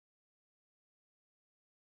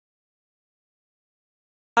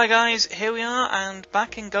Hi guys, here we are, and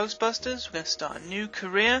back in Ghostbusters. We're going to start a new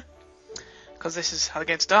career, because this is how the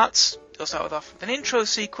game starts. You'll start off with an intro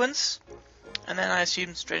sequence, and then I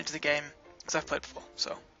assume straight into the game, because I've played before,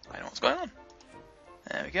 so I know what's going on.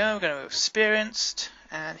 There we go, we're going to go experienced,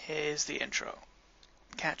 and here's the intro.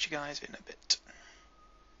 Catch you guys in a bit.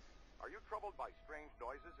 Are you troubled by strange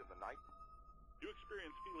noises in the night? You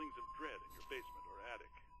experience feelings of dread in your basement or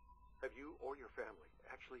attic. Have you or your family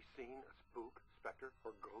actually seen a spook, specter,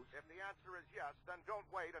 or ghost? If the answer is yes, then don't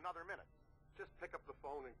wait another minute. Just pick up the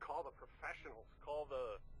phone and call the professionals. Call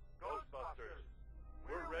the Ghostbusters.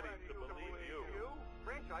 We're ready to believe you.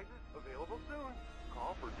 Franchises available soon.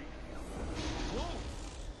 Call for details. Whoa!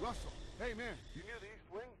 Russell, hey man. You near the East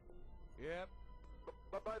Wing? Yep.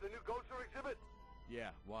 By the new Ghoster exhibit? Yeah,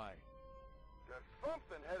 why? There's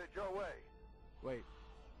something headed your way. Wait.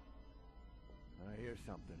 I hear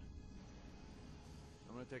something.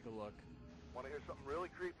 I'm gonna take a look. Want to hear something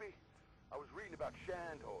really creepy? I was reading about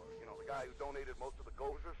Shandor, the guy who donated most of the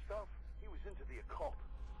Gozer stuff. He was into the occult,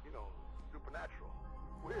 supernatural.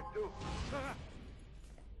 Weird dude.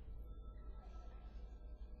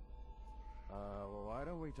 Well, why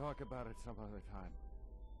don't we talk about it some other time?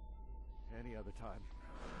 Any other time.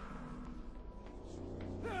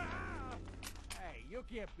 Hey, you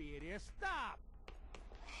can't be in here. Stop!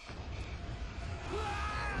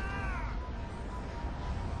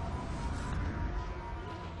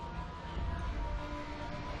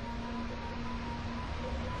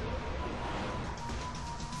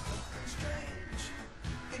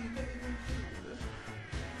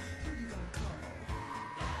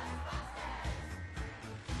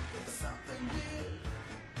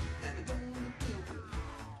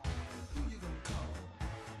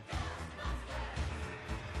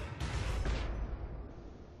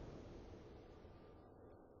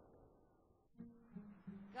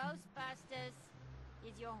 Ghostbusters.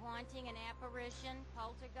 Is your haunting an apparition,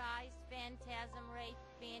 poltergeist, phantasm, wraith,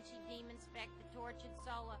 banshee, demon, spectre, tortured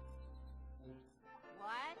soul?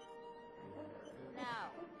 What? No,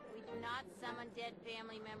 we do not summon dead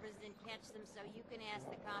family members and catch them, so you can ask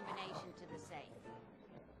the combination to the safe.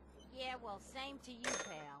 Yeah, well, same to you,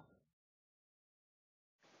 pal.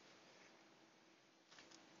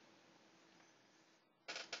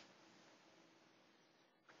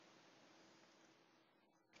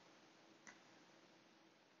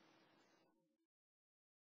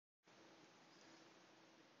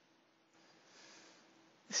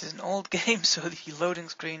 This is an old game, so the loading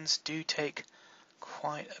screens do take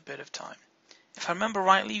quite a bit of time. If I remember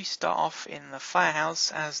rightly, you start off in the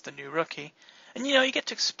firehouse as the new rookie, and you get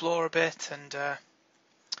to explore a bit and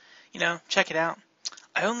check it out.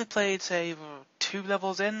 I only played, say, 2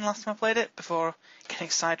 levels in last time I played it before getting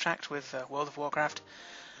sidetracked with World of Warcraft.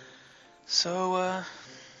 So,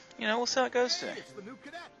 we'll see how it goes today. Hey, it's the new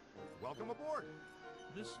cadet. Welcome aboard.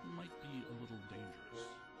 This might be a little dangerous.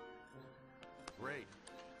 Great.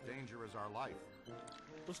 Danger is our life.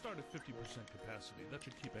 We'll start at 50% capacity. That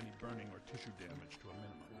should keep any burning or tissue damage to a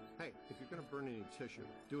minimum. Hey, if you're gonna burn any tissue,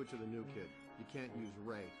 do it to the new kid. You can't use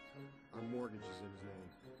Ray. Our mortgage is in his name.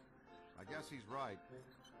 I guess he's right.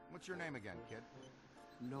 What's your name again, kid?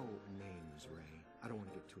 No names, Ray. I don't want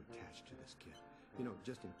to get too attached to this kid.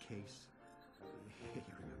 Just in case. You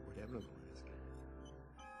remember what everyone is.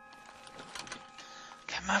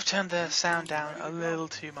 Okay, I might have turned the sound down a little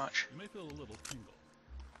too much. You may feel a little tingle.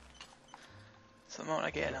 So the moment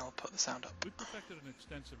I get in, I'll put the sound up. We've perfected an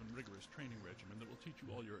extensive and rigorous training regimen that will teach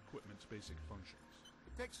you all your equipment's basic functions.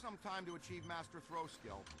 It takes some time to achieve master throw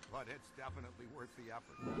skill, but it's definitely worth the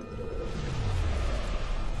effort.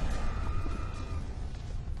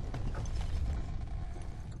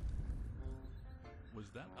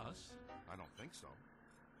 Was that us? I don't think so.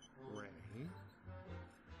 Ray?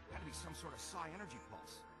 Had to be some sort of psi energy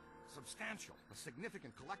pulse. Substantial, a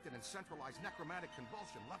significant collected and centralized necromantic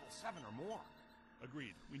convulsion, level 7 or more.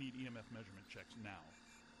 Agreed. We need EMF measurement checks now.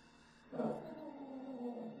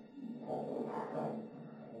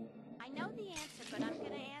 I know the answer, but I'm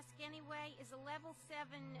gonna ask anyway. Is a level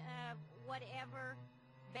 7, whatever,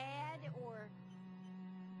 bad or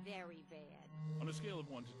very bad? On a scale of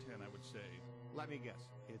 1 to 10, I would say... Let me guess.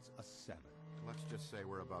 It's a 7. Let's just say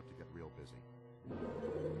we're about to get real busy.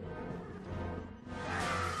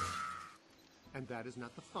 And that is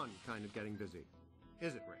not the fun kind of getting busy.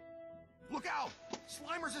 Is it, Ray? Look out!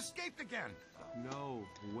 Slimer's escaped again! No,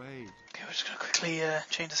 wait. Okay, we're just going to quickly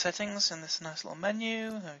change the settings in this nice little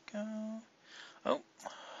menu. There we go. Oh,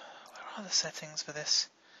 where are the settings for this?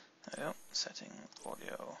 There we go. Setting,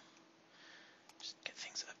 audio. Just get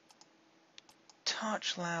things a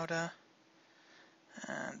touch louder.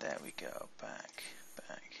 And there we go, back.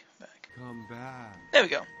 back. Come back. There we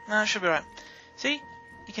go. That should be right. See,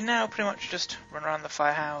 you can now pretty much just run around the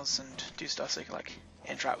firehouse and do stuff so you can like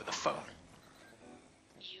interact with the phone.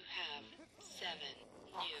 You have 7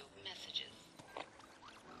 new messages.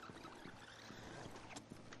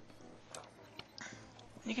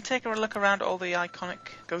 You can take a look around all the iconic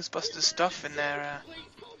Ghostbusters stuff in their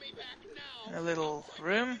little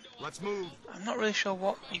room. Let's move. I'm not really sure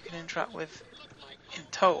what you can interact with in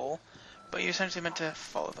total, but you're essentially meant to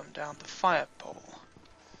follow them down the fire pole.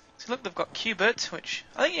 So look, they've got Qbert, which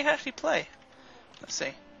I think you can actually play. Let's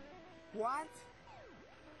see. What?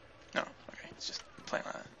 No, okay, it's just playing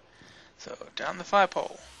like that. So, down the fire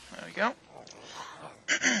pole. There we go.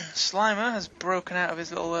 Slimer has broken out of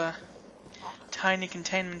his little tiny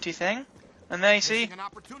containment-y thing. And there you see,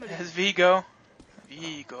 there's Vigo.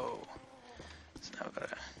 So now we've got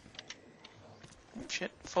to... Oh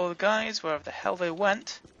shit, follow the guys wherever the hell they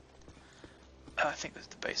went. Oh, I think there's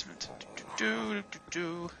the basement.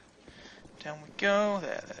 Down we go.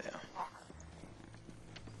 There they are.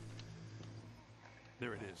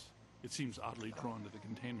 There it is. It seems oddly drawn to the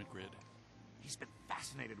containment grid. He's been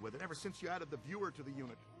fascinated with it ever since you added the viewer to the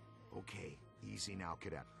unit. Okay, easy now,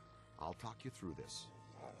 Cadet. I'll talk you through this.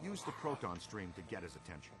 Use the proton stream to get his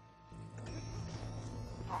attention.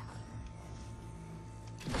 No,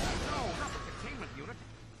 not the containment unit.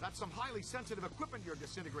 That's some highly sensitive equipment you're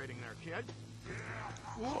disintegrating there, kid.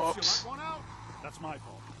 Oops, you let one out. That's my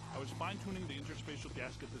fault. I was fine-tuning the interspatial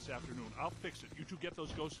gasket this afternoon. I'll fix it. You two get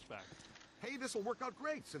those ghosts back. Hey, this'll work out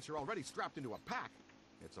great since you're already strapped into a pack.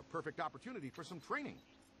 It's a perfect opportunity for some training.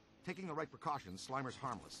 Taking the right precautions, Slimer's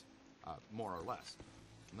harmless. More or less.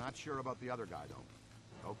 Not sure about the other guy,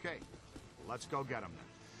 though. Okay, let's go get him then.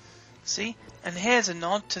 See? And here's a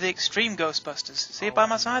nod to the Extreme Ghostbusters. See it by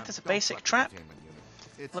my side? There's a basic trap.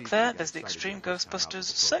 Look there, there's the Extreme Ghostbusters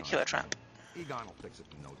circular trap. Egon will fix it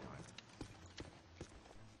in no time.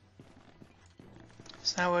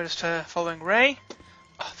 So now we're just following Ray.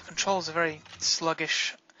 Oh, the controls are very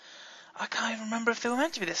sluggish. I can't even remember if they were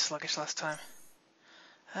meant to be this sluggish last time.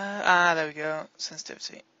 There we go.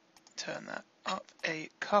 Sensitivity. Turn that up a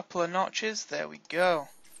couple of notches. There we go.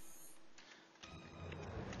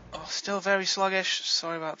 Oh, still very sluggish.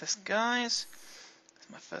 Sorry about this, guys. This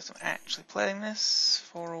is my first time actually playing this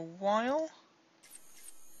for a while.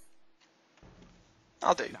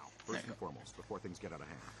 I'll do. Now, first and foremost, before things get out of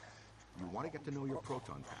hand, you want to get to know your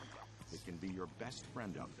proton pack. It can be your best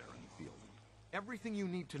friend out there in the field. Everything you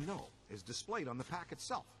need to know is displayed on the pack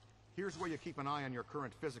itself. Here's where you keep an eye on your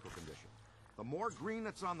current physical condition. The more green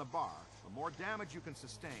that's on the bar, the more damage you can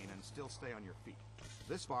sustain and still stay on your feet.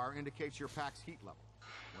 This bar indicates your pack's heat level.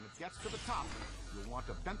 When it gets to the top, you'll want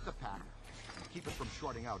to vent the pack and keep it from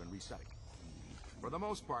shorting out and resetting. For the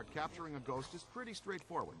most part, capturing a ghost is pretty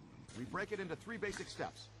straightforward. We break it into 3 basic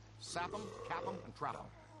steps: sap them, cap them, and trap them.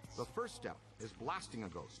 The first step is blasting a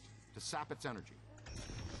ghost to sap its energy.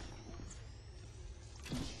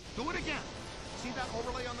 Do it again. See that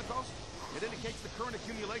overlay on the ghost? It indicates the current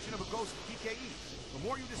accumulation of a ghost PKE. The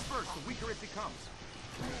more you disperse, the weaker it becomes.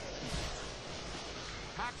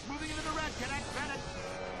 Pack's moving into the red, Cadet. Bennett.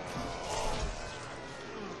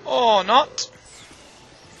 Or not.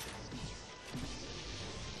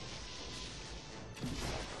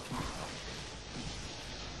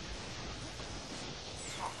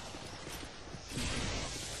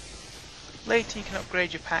 Later you can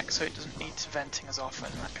upgrade your pack so it doesn't need venting as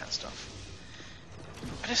often and that kind of stuff.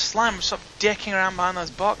 I just Slimer would stop dicking around behind those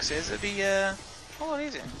boxes, it'd be a lot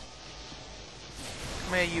easier.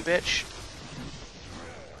 Come here, you bitch.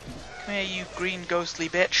 Come here, you green ghostly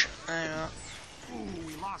bitch. There you are. Ooh,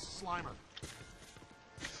 we lost Slimer.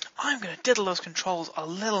 I'm gonna diddle those controls a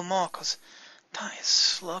little more, cause that is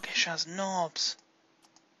sluggish as knobs.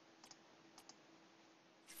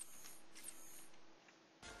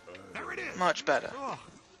 There it is. Much better. Ugh,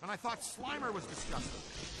 and I thought Slimer was disgusting.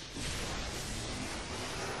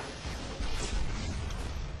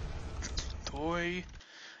 Toy.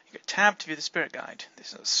 You get tab to view the spirit guide.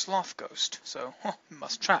 This is a sloth ghost, so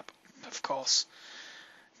must trap, of course.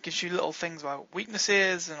 Gives you little things about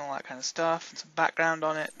weaknesses and all that kind of stuff, and some background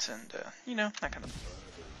on it, and you know, that kind of thing.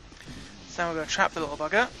 So now we're going to trap the little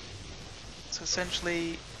bugger. So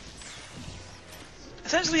essentially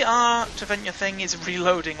our to vent your thing is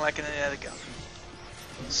reloading like in any other gun.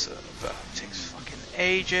 So that takes fucking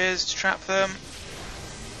ages to trap them.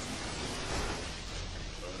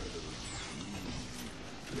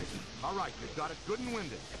 Alright, you've got it good and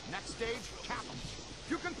winded. Next stage, cap them.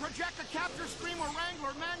 You can project a capture stream or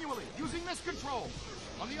wrangler manually, using this control.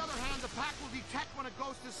 On the other hand, the pack will detect when a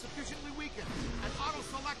ghost is sufficiently weakened and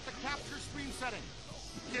auto-select the capture stream setting.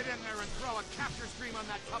 Get in there and throw a capture stream on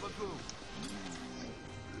that tub of goo.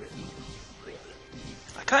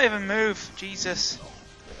 I can't even move. Jesus.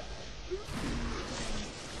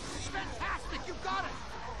 Fantastic! You got it!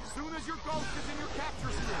 As soon as your ghost is in your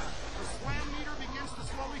capture stream, the slam meter begins to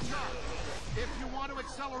slowly charge. If you want to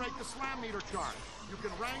accelerate the slam meter charge, you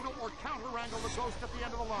can wrangle or counter-wrangle the ghost at the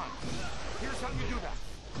end of the line. Here's how you do that.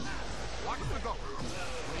 Watch the ghost.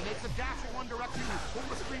 When he makes a dash in one direction, you pull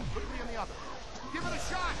the stream quickly in the other. Give it a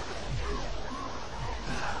shot!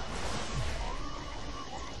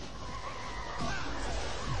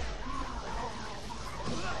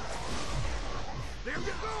 There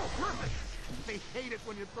you go! Perfect! They hate it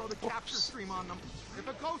when you throw the capture stream on them. If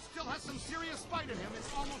a ghost still has some serious fight in him,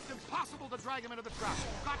 it's almost impossible to drag him into the trap.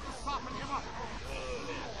 You've got to soften him up.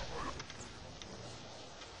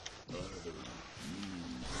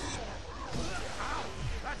 Ow!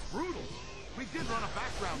 That's brutal. We did run a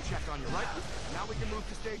background check on you, right? Now we can move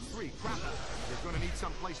to stage 3, trapping. You're going to need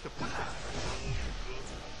some place to put that.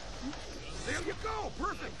 There you go!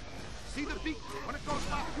 Perfect! See the beak? When it goes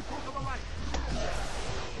left, you pull to the right.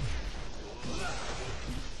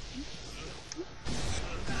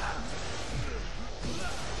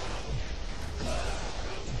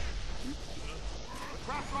 The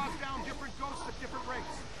trap draws down different ghosts at different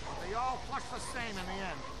rates. They all flush the same in the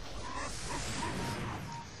end.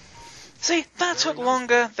 See, that took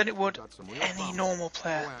longer than it would any normal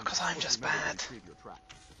player, because I'm just bad. Did you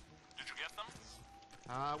get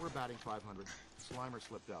them? We're batting 500. Slimer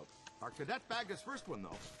slipped out. Our cadet bagged his first one,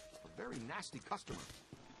 though. A very nasty customer.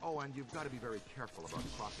 Oh, and you've got to be very careful about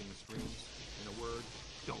crossing the streams. In a word,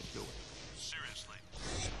 don't do it. Seriously.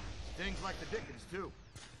 Things like the Dickens, too.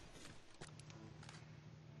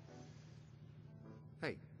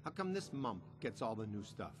 Hey, how come this mump gets all the new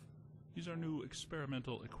stuff? He's our new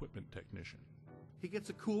experimental equipment technician. He gets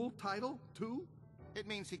a cool title, too? It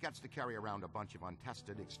means he gets to carry around a bunch of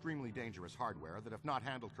untested, extremely dangerous hardware that, if not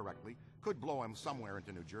handled correctly, could blow him somewhere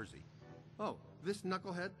into New Jersey. Oh, this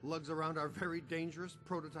knucklehead lugs around our very dangerous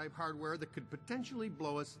prototype hardware that could potentially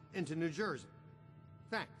blow us into New Jersey.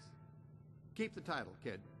 Thanks. Keep the title,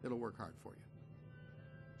 kid. It'll work hard for you.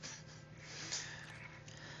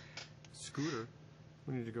 Scooter,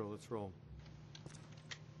 we need to go. Let's roll.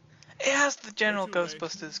 It has the general Where'd you, Ray?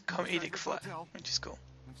 Ghostbusters comedic flair, which is cool.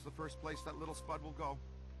 It's the first place that little spud will go.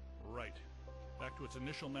 Right. Back to its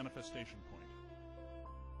initial manifestation point.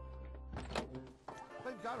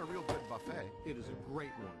 They've got a real good buffet. It is a great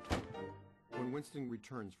one. When Winston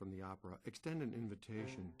returns from the opera, extend an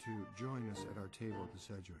invitation to join us at our table at the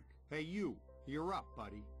Sedgwick. Hey, you're up,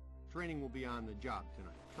 buddy. Training will be on the job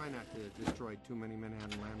tonight. Try not to destroy too many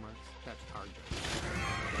Manhattan landmarks. That's our job.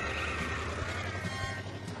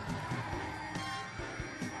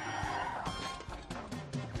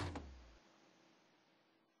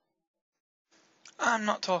 I'm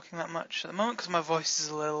not talking that much at the moment because my voice is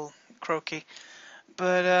a little croaky.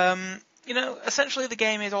 But, you know, essentially the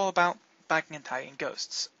game is all about bagging and tagging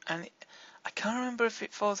ghosts. And I can't remember if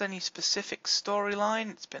it follows any specific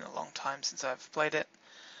storyline. It's been a long time since I've played it.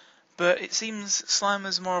 But it seems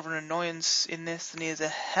Slimer's more of an annoyance in this than he is a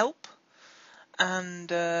help. And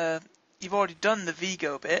you've already done the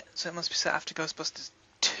Vigo bit, so it must be set after Ghostbusters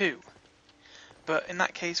 2. But in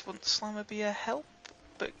that case, wouldn't Slimer be a help?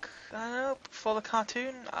 But, I don't know, for the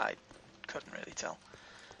cartoon? I couldn't really tell.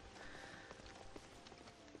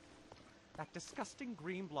 That disgusting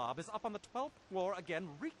green blob is up on the 12th floor again,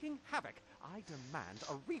 wreaking havoc. I demand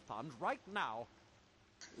a refund right now.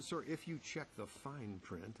 Sir, if you check the fine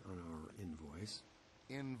print on our invoice...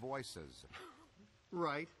 Invoices.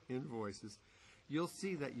 Right, invoices. You'll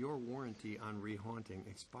see that your warranty on rehaunting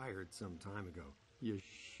expired some time ago. You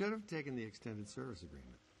should have taken the extended service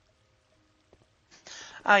agreement.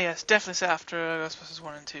 Ah yes, definitely set after Ghostbusters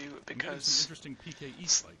 1 and 2 Some because interesting PKE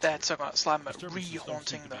flights. they're talking about Slimer Disturbances don't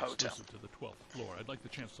seem rehaunting to the be hotel. exclusive to the 12th floor. I'd like the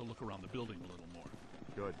chance to look around the building a little more.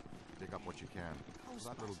 Good. Dig up what you can.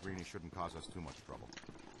 That little greenie shouldn't cause us too much trouble.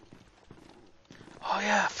 Oh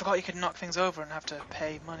yeah, I forgot you could knock things over and have to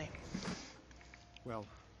pay money. Well,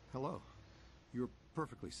 hello. You're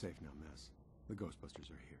perfectly safe now, Miss. The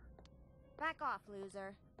Ghostbusters are here. Back off,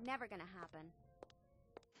 loser. Never gonna happen.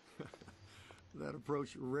 That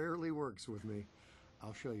approach rarely works with me.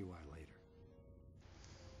 I'll show you why later.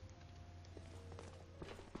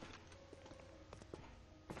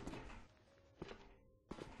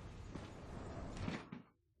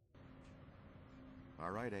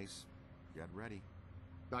 All right, Ace. Get ready.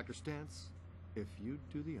 Dr. Stantz, if you'd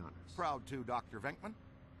do the honors. Proud to, Dr. Venkman.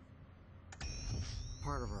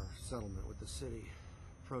 Part of our settlement with the city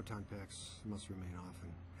proton packs must remain off in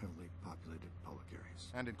heavily populated public areas.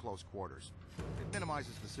 And in close quarters. It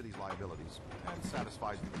minimizes the city's liabilities and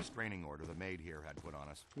satisfies the restraining order the maid here had put on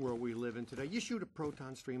us. World we live in today, you shoot a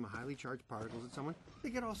proton stream of highly charged particles at someone, they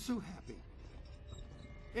get all so happy.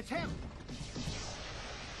 It's him!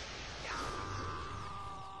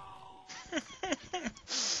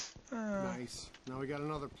 Nice. Now we got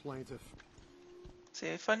another plaintiff. See,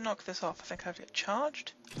 if I knock this off, I think I have to get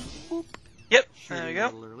charged. Whoop. Yep, there we A go.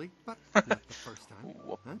 little early, but not the first time.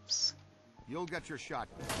 Whoops. You'll get your shot.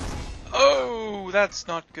 Oh, that's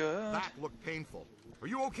not good. That looked painful. Are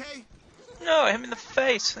you okay? No, hit him in the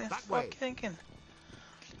face. What the That fuck way. are you thinking?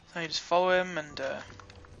 So you just follow him and,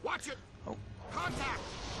 Watch it! Oh. Contact!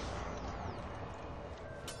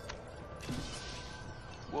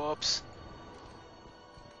 Whoops.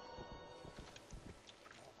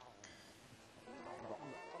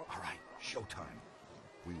 All right, showtime.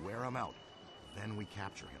 We wear him out, then we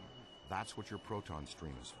capture him. That's what your proton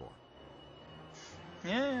stream is for.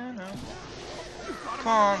 Yeah, I know. Come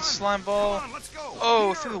on, slime ball. Come on, let's go. Oh,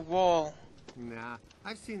 Here. through the wall. Nah,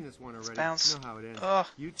 I've seen this one already. bounce. Know how it ends. Ugh.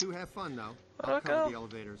 You two have fun, though. Where'd I I'll cover go? the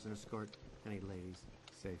elevators and escort any ladies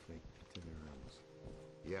safely to their rooms.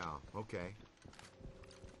 Yeah, okay.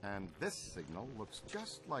 And this signal looks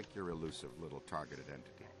just like your elusive little targeted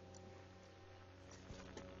entity.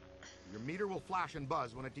 Your meter will flash and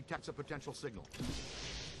buzz when it detects a potential signal.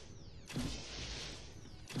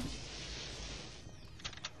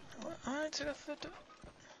 Alright, so that's the door.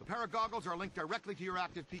 The pair of goggles are linked directly to your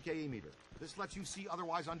active PKE meter. This lets you see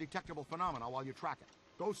otherwise undetectable phenomena while you track it.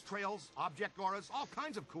 Ghost trails, object auras, all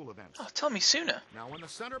kinds of cool events. Oh, tell me sooner. Now, when the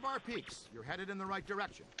center bar peaks, you're headed in the right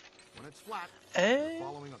direction. When it's flat, Eh? you're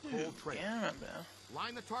following a cold trail. Yeah, I remember now.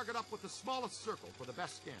 Line the target up with the smallest circle for the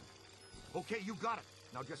best scan. Okay, you got it.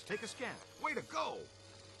 Now just take a scan. Way to go!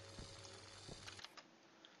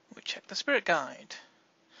 We check the spirit guide.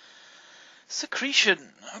 Secretion.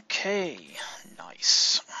 Okay,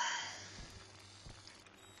 nice.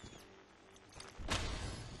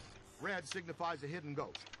 Red signifies a hidden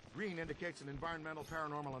ghost. Green indicates an environmental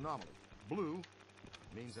paranormal anomaly. Blue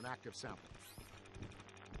means an active sample.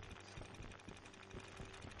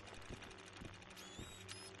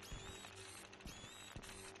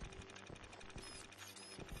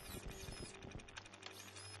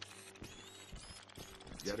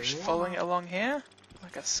 Getting Just warmer. following it along here,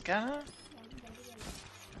 like a scanner.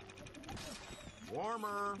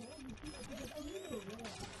 Warmer.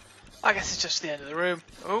 I guess it's just the end of the room.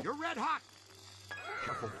 Oh, You're red hot.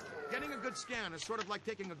 Careful. Getting a good scan is sort of like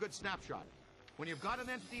taking a good snapshot. When you've got an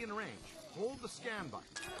entity in range, hold the scan button.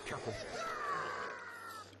 Careful.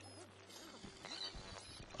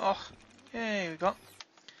 oh, here we go.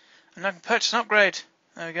 And I can purchase an upgrade.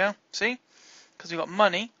 There we go. See? Because we've got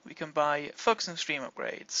money, we can buy focus and stream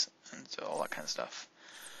upgrades and all that kind of stuff.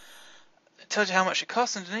 It tells you how much it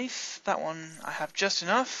costs underneath. That one I have just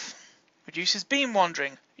enough. Reduces beam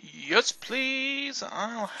wandering. Yes, please.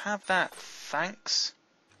 I'll have that. Thanks.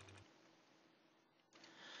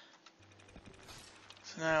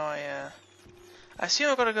 So now I assume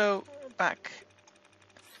I've got to go back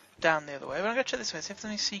down the other way, but I'm going to check this way, see if there's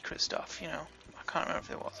any secret stuff, you know. I can't remember if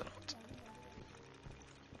there was or not.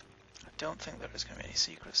 I don't think there is going to be any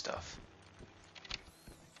secret stuff.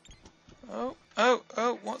 Oh, oh,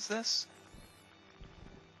 oh, what's this?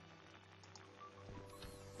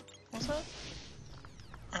 What's that?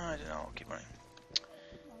 I don't know, I'll keep running.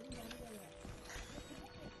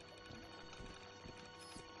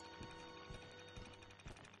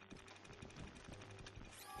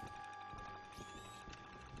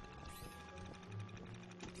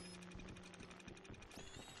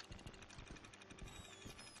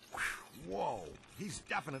 Whoa, he's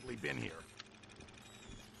definitely been here.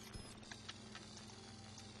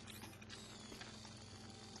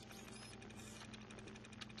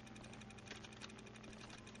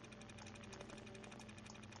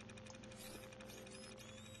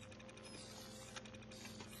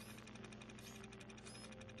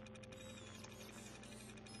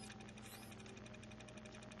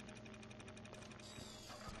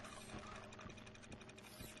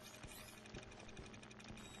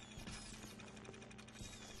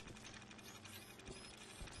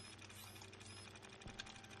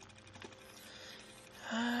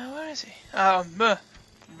 Where is he?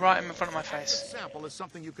 Right in front of my face. This sample is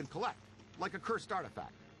something you can collect, like a cursed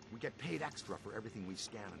artifact. We get paid extra for everything we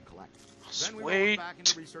scan and collect. Then we roll it Sweet. back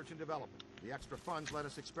into research and development. The extra funds let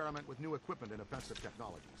us experiment with new equipment and offensive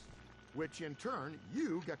technologies, which in turn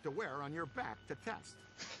you get to wear on your back to test.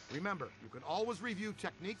 Remember, you can always review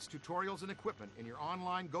techniques, tutorials, and equipment in your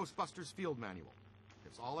online Ghostbusters field manual.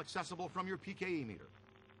 It's all accessible from your PKE meter.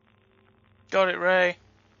 Got it, Ray.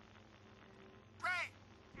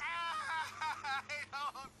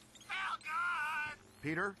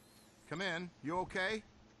 Peter, come in. You okay?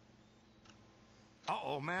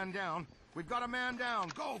 Uh-oh, man down. We've got a man down.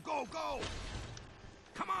 Go, go, go!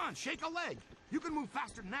 Come on, shake a leg. You can move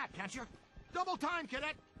faster than that, can't you? Double time,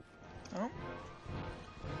 cadet! Oh.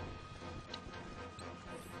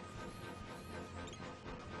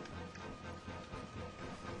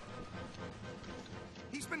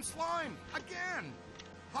 He's been slimed! Again!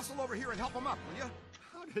 Hustle over here and help him up, will you?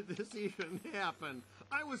 How did this even happen?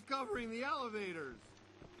 I was covering the elevators.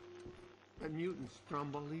 That mutant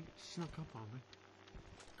Stromboli snuck up on me.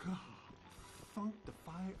 God, funked the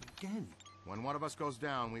fire again. When one of us goes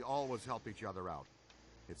down, we always help each other out.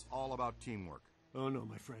 It's all about teamwork. Oh no,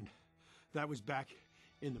 my friend. That was back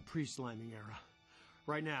in the pre-sliming era.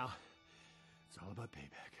 Right now, it's all about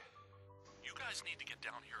payback. You guys need to get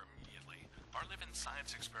down here immediately. Our living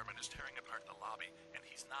science experiment is tearing apart the lobby, and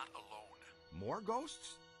he's not alone. More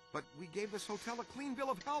ghosts? But we gave this hotel a clean bill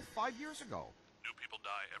of health 5 years ago. New people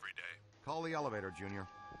die every day. Call the elevator, Junior.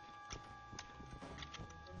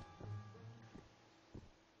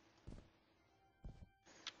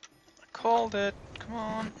 I called it. Come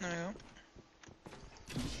on. There we go.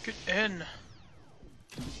 Get in.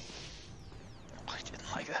 Oh, I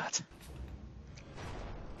didn't like that.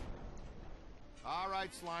 All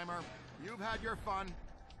right, Slimer. You've had your fun.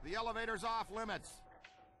 The elevator's off limits.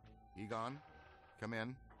 Egon, come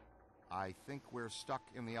in. I think we're stuck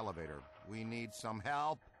in the elevator. We need some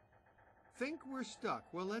help. Think we're stuck.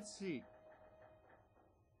 Well, let's see.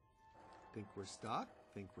 Think we're stuck?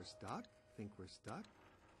 Think we're stuck? Think we're stuck?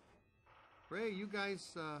 Ray, you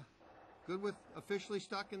guys good with officially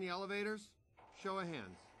stuck in the elevators? Show of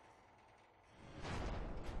hands.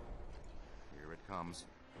 Here it comes.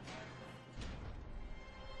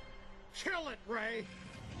 Kill it, Ray!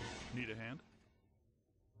 Need a hand?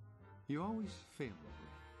 You always fail, Ray,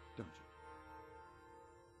 don't you?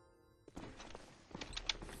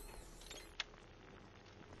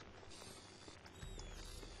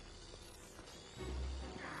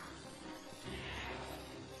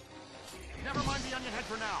 Never mind the onion head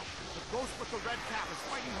for now. The ghost with the red cap is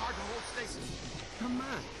fighting hard to hold stasis. Come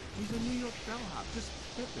on, he's a New York bellhop. Just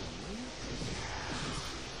flip him, will you?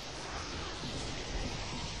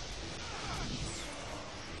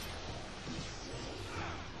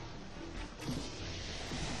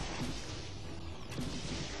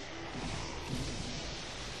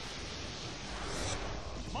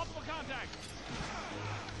 Multiple contact!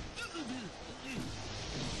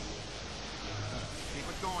 Keep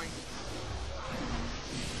it going.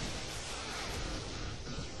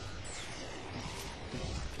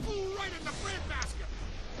 Right in the bread basket!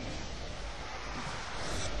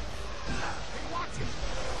 Hey, watch it!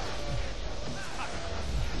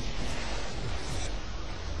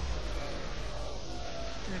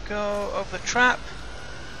 There we go. Over the trap.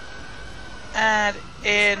 And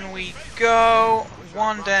in we go.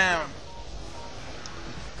 One down.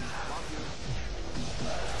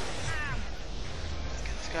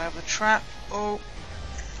 Get this guy over the trap. Oh.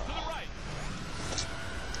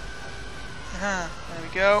 There we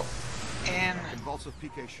go. In. Convulsive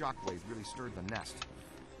PK shockwave really stirred the nest.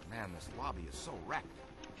 Man, this lobby is so wrecked.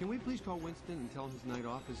 Can we please call Winston and tell him his night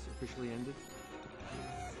off is officially ended?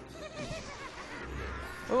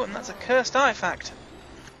 Oh, and that's a cursed artifact.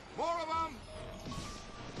 More of them!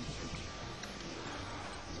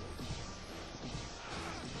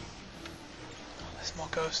 Oh, there's more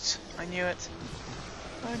ghosts. I knew it.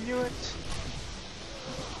 I knew it.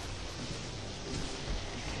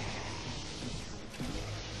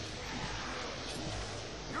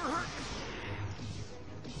 You're hurt!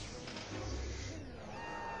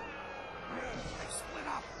 They split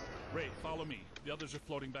up! Ray, follow me. The others are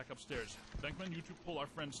floating back upstairs. Venkman, you two pull our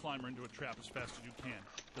friend Slimer into a trap as fast as you can.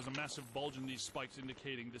 There's a massive bulge in these spikes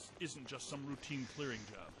indicating this isn't just some routine clearing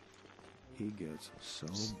job. He gets so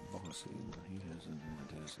bossy when he hasn't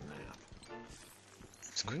had his nap.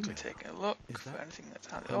 Let's quickly take a look for anything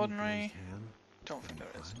that's out of the ordinary. Don't think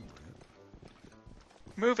there is.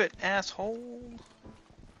 Move it, asshole!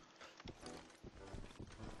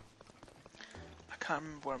 I can't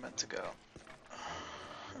remember where I'm meant to go.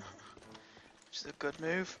 Which is a good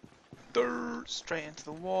move. Straight into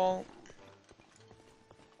the wall.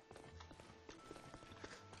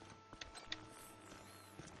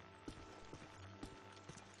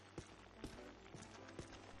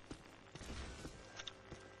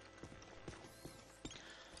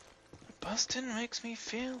 Bustin' makes me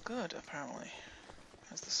feel good, apparently,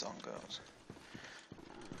 as the song goes.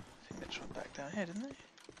 I think they just went back down here, didn't they?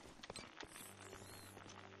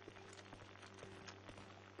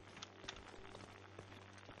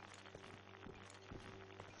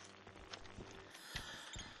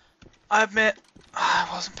 I admit, I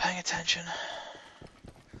wasn't paying attention.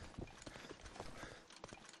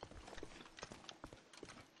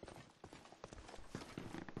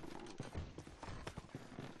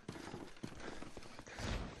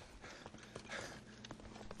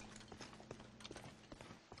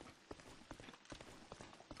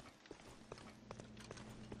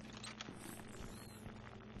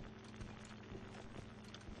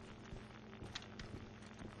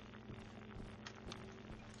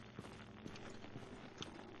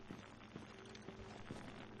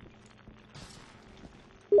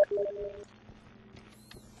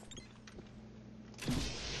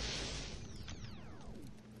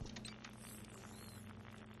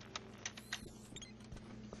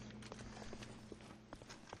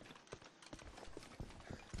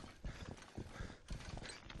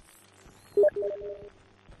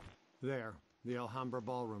 There, the Alhambra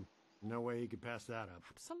Ballroom. No way he could pass that up.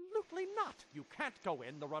 Absolutely not. You can't go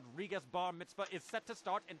in. The Rodriguez bar mitzvah is set to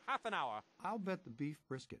start in half an hour. I'll bet the beef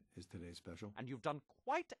brisket is today's special. And you've done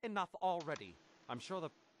quite enough already. I'm sure the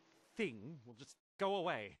thing will just go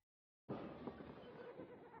away.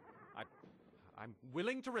 I'm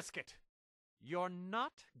willing to risk it. You're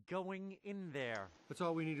not going in there. That's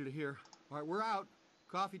all we needed to hear. All right, we're out.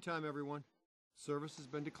 Coffee time, everyone. Service has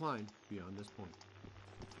been declined beyond this point.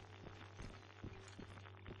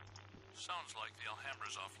 Sounds like the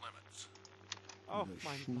Alhambra's off limits. Oh,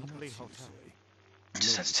 my lovely hotel.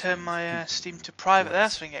 Just had to turn my Steam to private there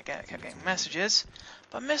so I can kept getting messages.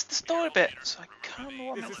 But I missed the story bit, so I can't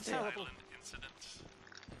remember what I meant to do.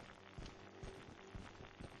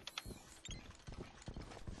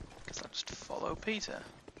 Guess I'll just follow Peter.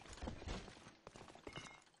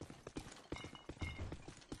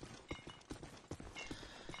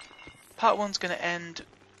 Part 1's going to end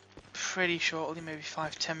pretty shortly, maybe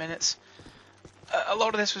 5-10 minutes. A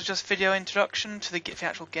lot of this was just video introduction to the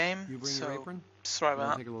actual game, You bring so your apron? sorry We'll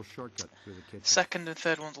about take that. a little shortcut through the kitchen. Second and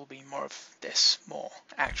third ones will be more of this, more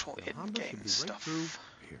actual The Alhambra should in-game be right stuff. through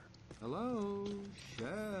here. Hello, chef.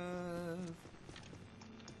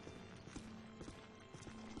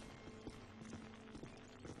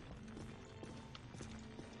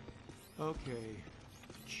 Okay,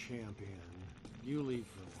 champion. You leave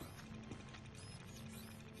for a while.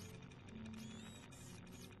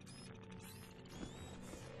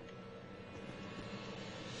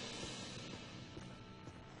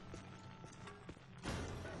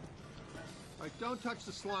 All right, don't touch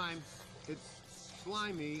the slime. It's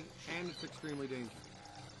slimy and it's extremely dangerous.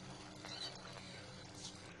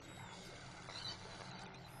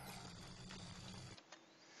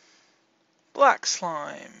 Black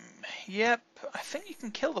slime. Yep, I think you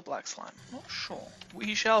can kill the black slime. Not sure.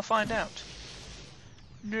 We shall find out.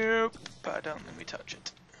 Nope, but I don't think we touch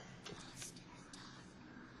it.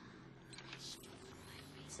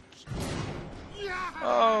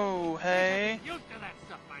 Oh, hey. Used to that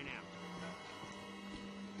stuff by now.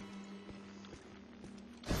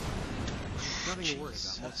 Nothing to worry about.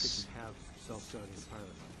 Most kitchens have self-starting pilot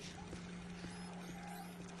lights.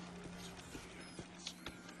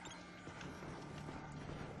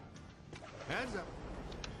 Hands up.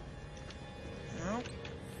 Nope.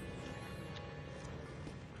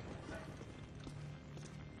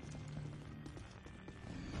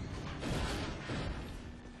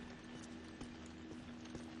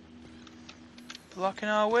 Blocking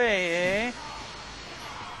our way, eh?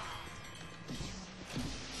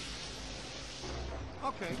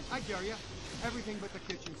 Okay, I dare you. Everything but the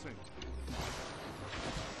kitchen sink.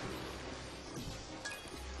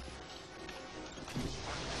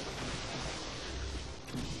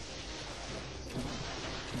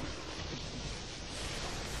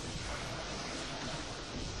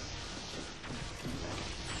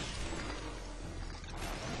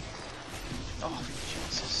 Oh,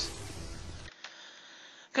 Jesus.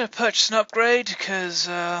 Gonna purchase an upgrade, because,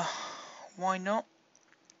 why not?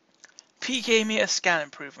 P gave me a scan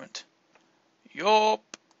improvement. Yup.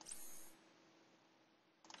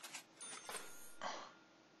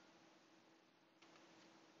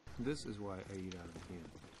 This is why I eat out of a can.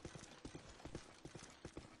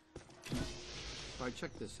 Alright,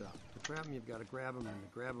 check this out. To grab them, you've got to grab them, and to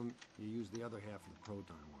grab them, you use the other half of the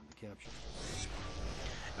proton one, the capture.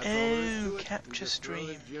 That's all there is to it. Capture You just throw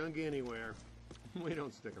stream. the junk anywhere. We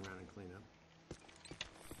don't stick around and clean up.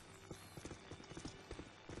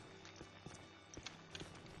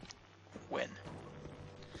 Win.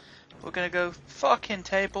 We're gonna go fucking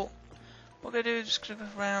table. What we're gonna do is just go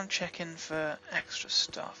around checking for extra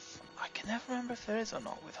stuff. I can never remember if there is or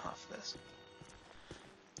not with half of this.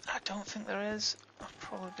 I don't think there is. I'm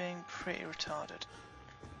probably being pretty retarded.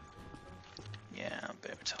 Yeah, I'm a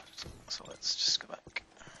bit retarded. So let's just go back.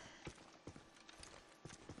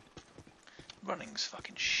 Running's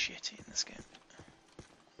fucking shitty in this game.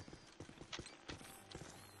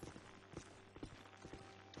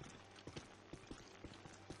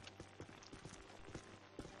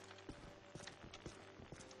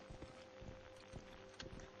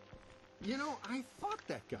 You know, I thought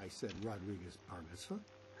that guy said Rodriguez bar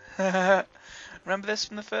mitzvah. Remember this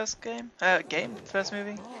from the first game? First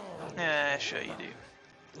movie? Yeah, sure you do.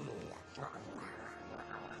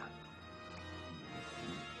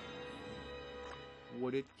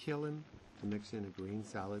 Would it kill him to mix in a green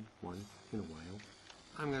salad once in a while?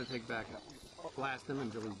 I'm gonna take backup. Blast him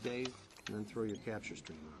until he's dazed, and then throw your capture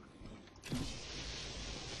stream on him.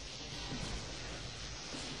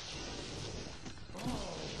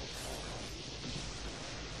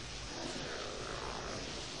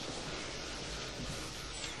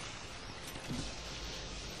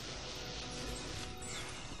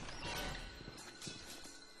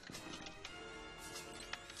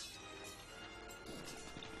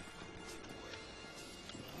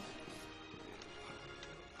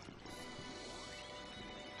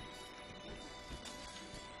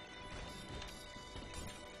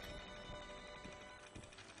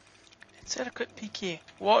 Set a quick peek here.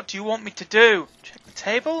 What do you want me to do? Check the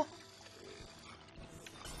table?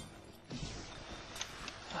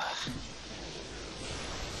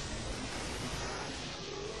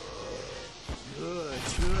 Good.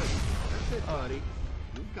 That's it, buddy.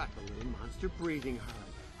 You've got the little monster breathing hard.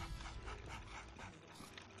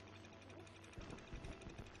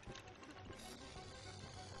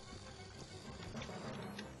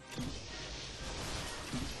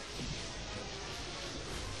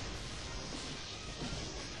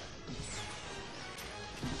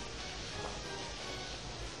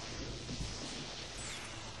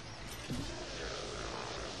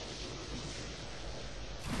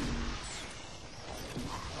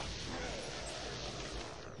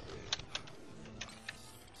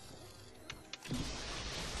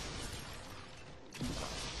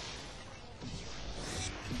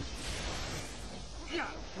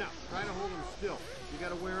 Now, try to hold him still. You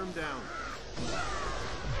gotta wear him down.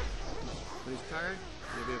 When he's tired,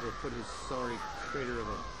 you'll be able to put his sorry crater of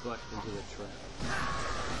a butt into the trap.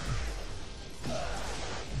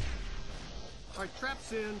 Alright,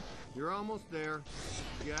 trap's in. You're almost there.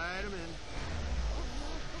 Guide him in.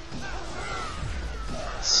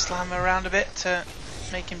 Slam him around a bit to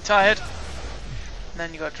make him tired. And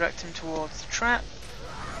then you gotta direct him towards the trap.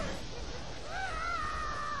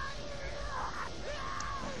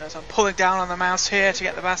 So I'm pulling down on the mouse here to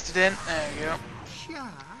get the bastard in. There we go. Yeah,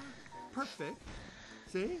 perfect.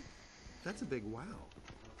 See? That's a big wow.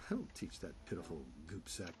 I don't teach that pitiful goop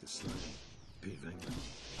sack to slime. Beaving.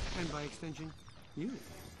 And by extension, you.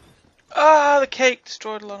 Ah, the cake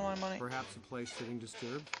destroyed a lot of my money. Perhaps a place sitting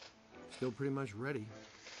disturbed. Still pretty much ready.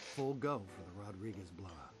 Full go for the Rodriguez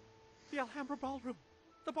blowout. The Alhambra Ballroom.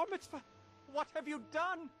 The bar mitzvah. What have you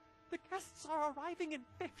done? The guests are arriving in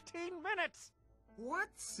 15 minutes. What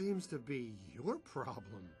seems to be your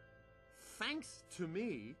problem? Thanks to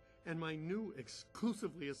me and my new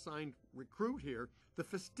exclusively assigned recruit here, the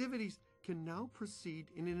festivities can now proceed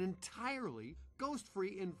in an entirely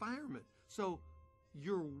ghost-free environment. So,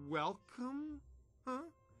 you're welcome, huh?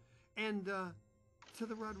 And, to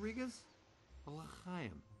the Rodriguez, a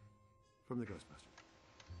l'chaim from the Ghostbusters.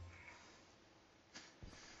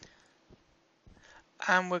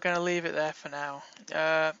 And we're going to leave it there for now.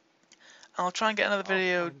 I'll try and get another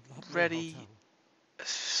video ready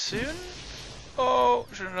soon. Oh,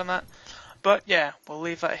 shouldn't have done that. But yeah, we'll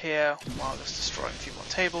leave that here while just destroying a few more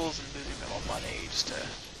tables and losing a bit more money just to...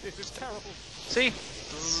 This is terrible. See?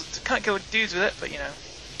 Can't kill dudes with it, but you know.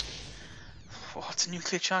 What's a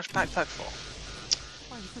nuclear charged backpack for?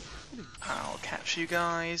 I'll catch you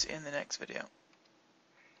guys in the next video.